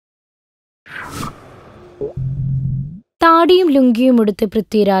താടിയും ലുങ്കിയുമുടുത്ത്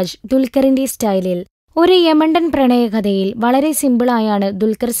പൃഥ്വിരാജ് ദുൽഖറിന്റെ സ്റ്റൈലിൽ. ഒരു യമണ്ടൻ പ്രണയകഥയിൽ വളരെ സിമ്പിളായാണ്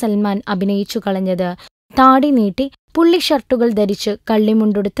ദുൽഖർ സൽമാൻ അഭിനയിച്ചു കളഞ്ഞത്. താടി നീട്ടി, പുള്ളി ഷർട്ടുകൾ ധരിച്ച്,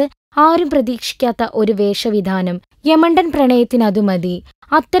 കള്ളിമുണ്ടുടുത്ത്, ആരും പ്രതീക്ഷിക്കാത്ത ഒരു വേഷവിധാനം. യമണ്ടൻ പ്രണയത്തിനതു മതി.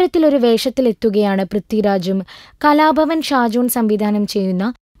 അത്തരത്തിലൊരു വേഷത്തിലെത്തുകയാണ് പൃഥ്വിരാജും. കലാഭവൻ ഷാജോൺ സംവിധാനം ചെയ്യുന്ന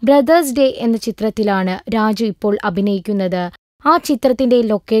ബ്രദേഴ്സ് ഡേ എന്ന ചിത്രത്തിലാണ് രാജു ഇപ്പോൾ അഭിനയിക്കുന്നത്. ആ ചിത്രത്തിന്റെ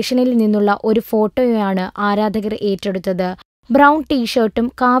ലൊക്കേഷനിൽ നിന്നുള്ള ഒരു ഫോട്ടോയാണ് ആരാധകർ ഏറ്റെടുത്തത്. ബ്രൗൺ ടീഷർട്ടും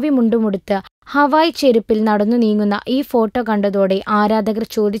കാവിമുണ്ടുമുടുത്ത് ഹവായ് ചെരുപ്പിൽ നടന്നു നീങ്ങുന്ന ഈ ഫോട്ടോ കണ്ടതോടെ ആരാധകർ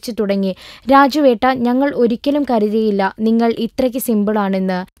ചോദിച്ചു തുടങ്ങി, രാജുവേട്ട, ഞങ്ങൾ ഒരിക്കലും കരുതിയില്ല നിങ്ങൾ ഇത്രയ്ക്ക്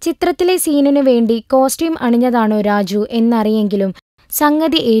സിമ്പിളാണെന്ന്. ചിത്രത്തിലെ സീനിനു വേണ്ടി കോസ്റ്റ്യൂം അണിഞ്ഞതാണോ രാജു എന്നറിയെങ്കിലും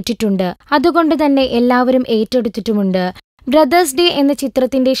സംഗതി ഏറ്റിട്ടുണ്ട്. അതുകൊണ്ട് തന്നെ എല്ലാവരും ഏറ്റെടുത്തിട്ടുമുണ്ട്. ബ്രദേഴ്സ് ഡേ എന്ന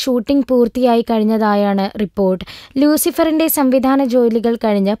ചിത്രത്തിന്റെ ഷൂട്ടിംഗ് പൂർത്തിയായി കഴിഞ്ഞതായാണ് റിപ്പോർട്ട്. ലൂസിഫറിന്റെ സംവിധാന ജോലികൾ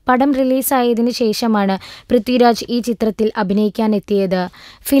കഴിഞ്ഞ് പടം റിലീസായതിനു ശേഷമാണ് പൃഥ്വിരാജ് ഈ ചിത്രത്തിൽ അഭിനയിക്കാനെത്തിയത്.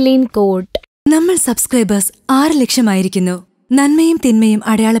 Film coat. നമ്മൾ സബ്സ്ക്രൈബേഴ്സ് 6 ലക്ഷമായിരിക്കുന്നു. നന്മയും തിന്മയും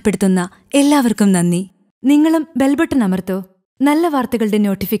അടയാളപ്പെടുത്തുന്ന എല്ലാവർക്കും നന്ദി. നിങ്ങളും ബെൽബട്ടൺ അമർത്തോ. നല്ല വാർത്തകളുടെ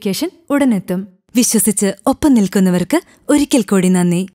നോട്ടിഫിക്കേഷൻ ഉടനെത്തും. വിശ്വസിച്ച് ഒപ്പം നിൽക്കുന്നവർക്ക് ഒരിക്കൽ കൂടി നന്ദി.